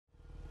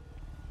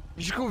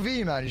You should call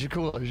V, man. You should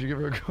call her. You should give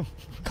her a call.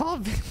 Call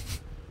V.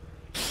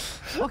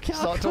 Okay,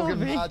 Start talking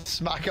mad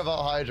smack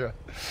about Hydra.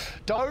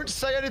 Don't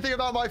say anything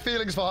about my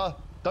feelings for her.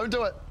 Don't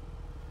do it.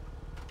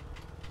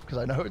 Because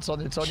I know it's on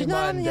your mind. She's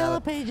not on the yellow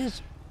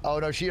pages. Oh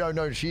no,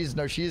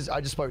 she's.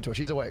 I just spoke to her.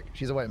 She's awake.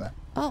 She's awake, man.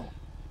 Oh.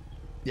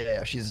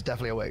 Yeah, she's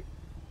definitely awake.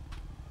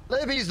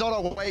 Libby's not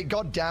awake.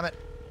 God damn it.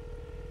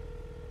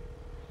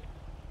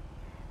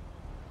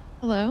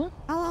 Hello?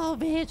 Hello,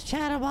 V. It's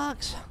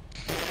Chatterbox.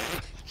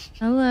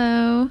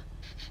 Hello.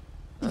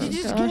 Did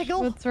you just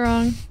giggle? What's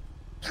wrong?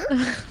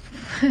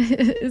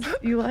 Is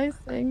Eli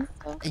saying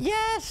stuff?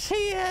 Yes, he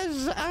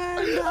is.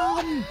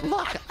 And,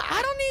 look,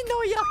 I don't need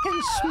no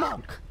yucking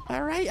smoke.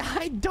 All right?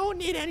 I don't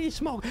need any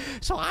smoke.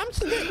 So I'm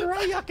sitting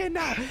right yucking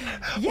now.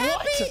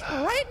 Yappy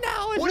right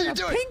now is in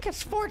a pink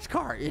sports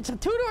car. It's a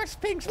two-door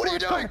pink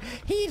sports car.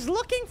 He's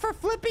looking for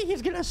Flippy.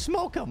 He's going to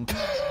smoke him.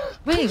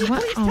 Wait,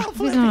 what? Oh,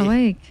 he's not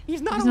awake.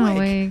 He's not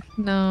awake.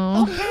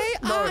 No.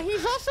 Okay,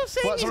 he's also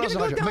saying he's going to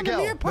go down to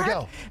Deer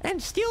Park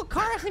and steal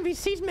cars. And if he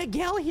sees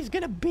Miguel, he's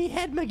going to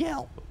behead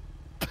Miguel.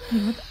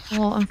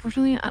 Well,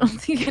 unfortunately, I don't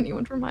think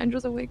anyone from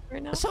Hydra's awake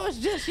right now. So it's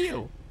just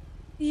you.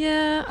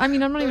 Yeah, I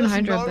mean, I'm not even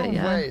Hydra, but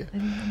yeah.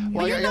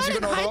 Well, I guess you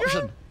got another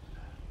option.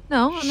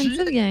 No, I'm in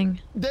City Gang.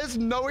 There's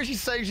no way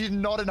she's saying she's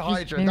not in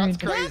Hydra. That's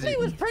crazy. Yappy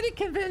was pretty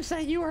convinced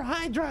that you were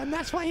Hydra, and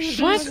that's why he was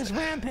doing this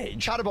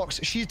rampage. Chatterbox,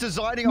 she's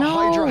designing a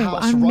Hydra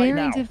house I'm right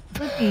now. married to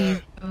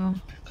Flippy. Oh.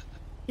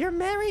 You're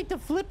married to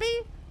Flippy?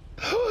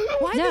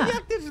 Why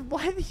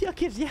the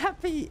yuck is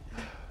Yappy?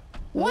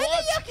 Why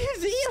the yuck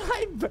is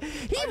Eli?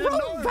 He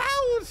wrote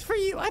vows for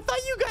you. I thought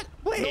you got.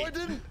 Wait. No, I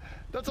didn't.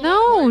 That's a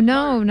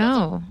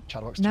No.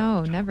 Chatterbox,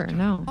 No, never,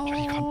 no.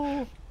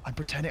 Oh. I'm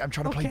pretending. I'm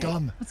trying to play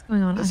dumb. What's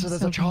going on? So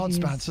there's a chance,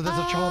 man. So there's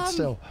a chance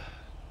still.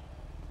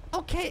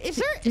 Okay, is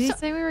there? Did you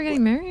say we were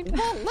getting married?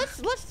 Well,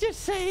 let's just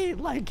say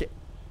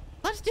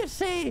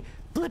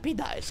Flippy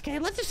dies. Okay,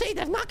 let's just say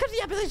that's not because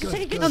Yappy. Let's just say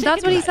he gets sick.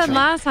 That's what he said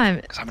last time.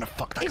 Because I'm gonna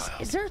fuck that guy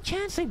up. Is there a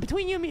chance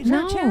between you and me? Is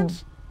there a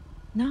chance?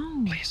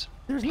 No. Please.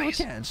 There's no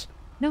chance.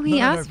 No, he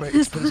asked. But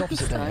it's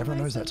opposite day.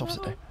 Everyone knows that it's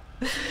opposite day.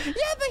 Yeah,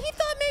 but he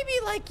thought maybe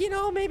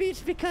maybe it's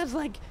because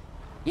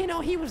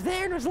he was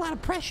there and there was a lot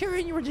of pressure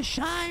and you were just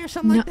shy or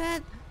something like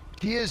that.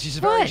 He is. She's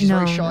very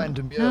shy and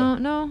demure.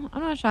 No,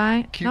 I'm not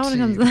shy. Cutesy, not when it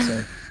comes to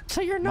that.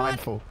 So you're not.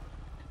 Mindful.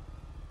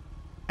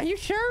 Are you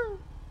sure?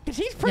 Because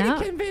he's pretty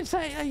convinced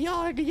that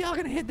y'all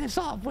gonna hit this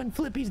off when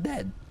Flippy's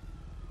dead.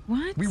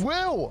 What? We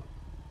will.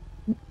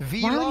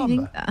 Why would you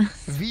think that?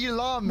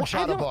 V-Lum,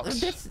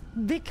 Chatterbox.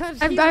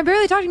 Because I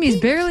barely talked to him. He's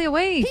barely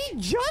awake. He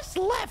just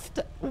left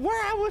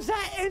where I was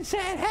at and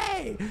said,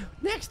 "Hey,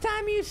 next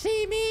time you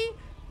see me,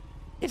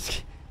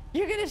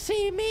 you're gonna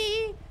see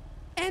me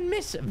and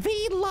Miss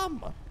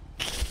V-Lum."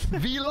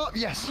 V-Lum,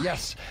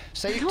 yes.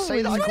 Say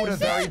that I called her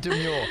very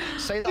demure.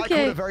 Say that I called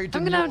her very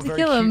demure, I'm gonna have to very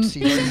kill him.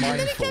 cutesy, very mindful. And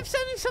then he kept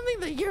saying something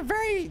that you're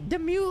very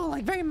demure,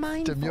 like very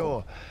mindful.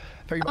 Demure.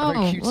 Very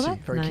cutesy, well,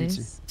 very nice.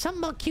 cutesy.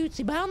 Something about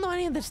cutesy, but I don't know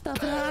any of this stuff.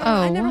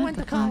 I never went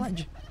to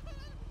college.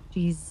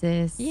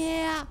 Jesus.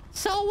 Yeah.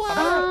 So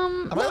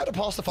am I allowed to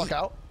pass the fuck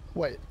out?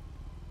 Wait.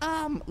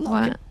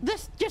 Look,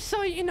 this just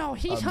so you know,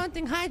 he's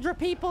hunting Hydra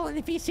people, and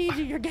if he sees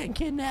you, you're getting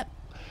kidnapped.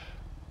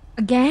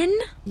 Again?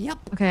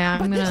 Yep. Okay,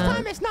 But this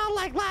time it's not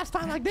like last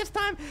time. Like this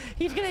time,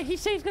 he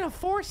says he's gonna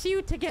force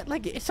you to get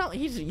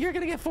you're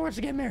gonna get forced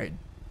to get married.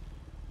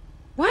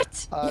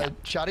 What?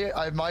 Chatty,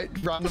 I might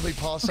randomly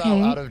pass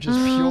out of just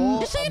pure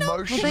emotional.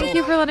 Well, thank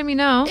you for letting me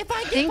know. If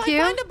I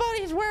find about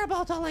his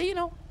whereabouts, I'll let you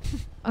know.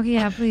 Okay,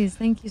 yeah, please,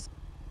 thank you.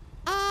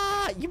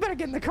 You better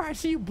get in the car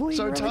so you bleed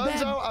really bad. So it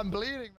turns out I'm bleeding.